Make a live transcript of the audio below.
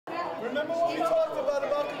Remember what we talked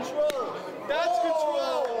about control? That's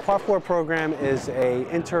control! Par 4 program is a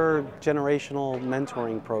intergenerational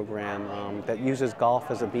mentoring program that uses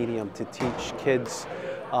golf as a medium to teach kids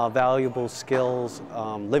valuable skills,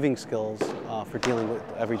 living skills for dealing with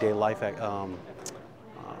everyday life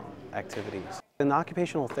activities. In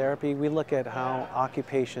occupational therapy, we look at how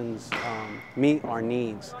occupations meet our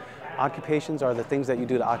needs. Occupations are the things that you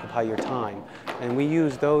do to occupy your time, and we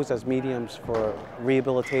use those as mediums for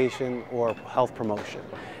rehabilitation or health promotion.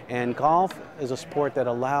 And golf is a sport that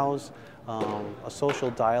allows a social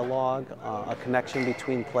dialogue, a connection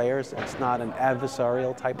between players. It's not an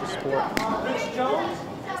adversarial type of sport.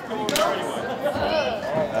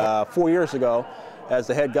 4 years ago, as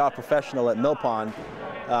the head golf professional at Mill Pond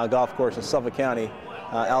Golf Course in Suffolk County,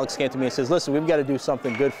 Alex came to me and says, listen, we've got to do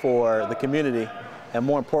something good for the community and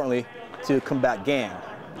more importantly, to combat gang.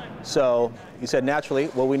 So he said, naturally,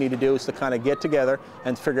 what we need to do is to kind of get together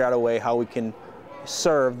and figure out a way how we can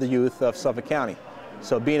serve the youth of Suffolk County.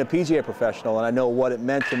 So being a PGA professional, and I know what it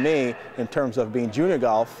meant to me in terms of being junior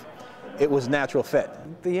golf, it was a natural fit.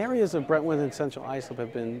 The areas of Brentwood and Central Islip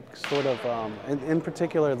have been sort of, in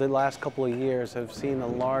particular the last couple of years, have seen a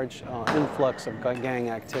large influx of gang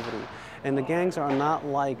activity. And the gangs are not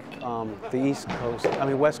like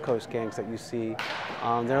the West Coast gangs that you see.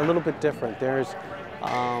 They're a little bit different. They're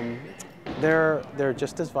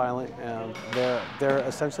just as violent. They're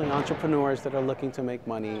essentially entrepreneurs that are looking to make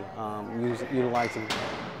money, utilizing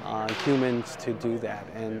humans to do that,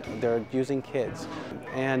 and they're using kids.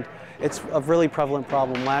 And it's a really prevalent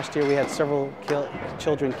problem. Last year we had several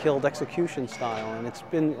children killed execution style, and it's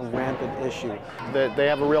been a rampant issue. They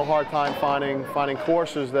have a real hard time finding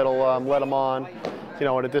courses that'll let them on, you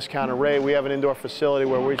know, at a discounted rate. We have an indoor facility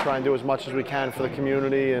where we try and do as much as we can for the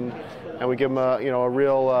community, and we give them a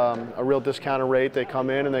real discounted rate. They come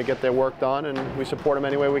in and they get their work done, and we support them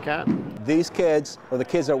any way we can. These kids, or the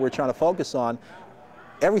kids that we're trying to focus on,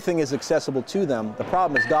 everything is accessible to them. The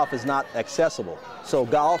problem is golf is not accessible. So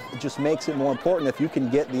golf just makes it more important. If you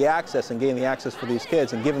can get the access and gain the access for these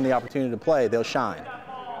kids and give them the opportunity to play, they'll shine.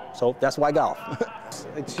 So that's why golf.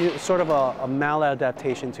 It's sort of a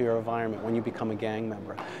maladaptation to your environment when you become a gang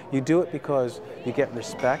member. You do it because you get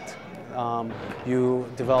respect, you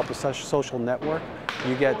develop a social network,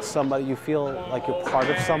 you get somebody, you feel like you're part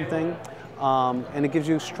of something, and it gives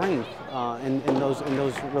you strength in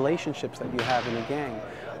those relationships that you have in a gang.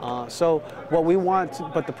 So what we want,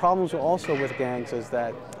 but the problems also with gangs is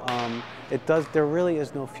that there really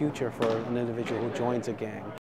is no future for an individual who joins a gang.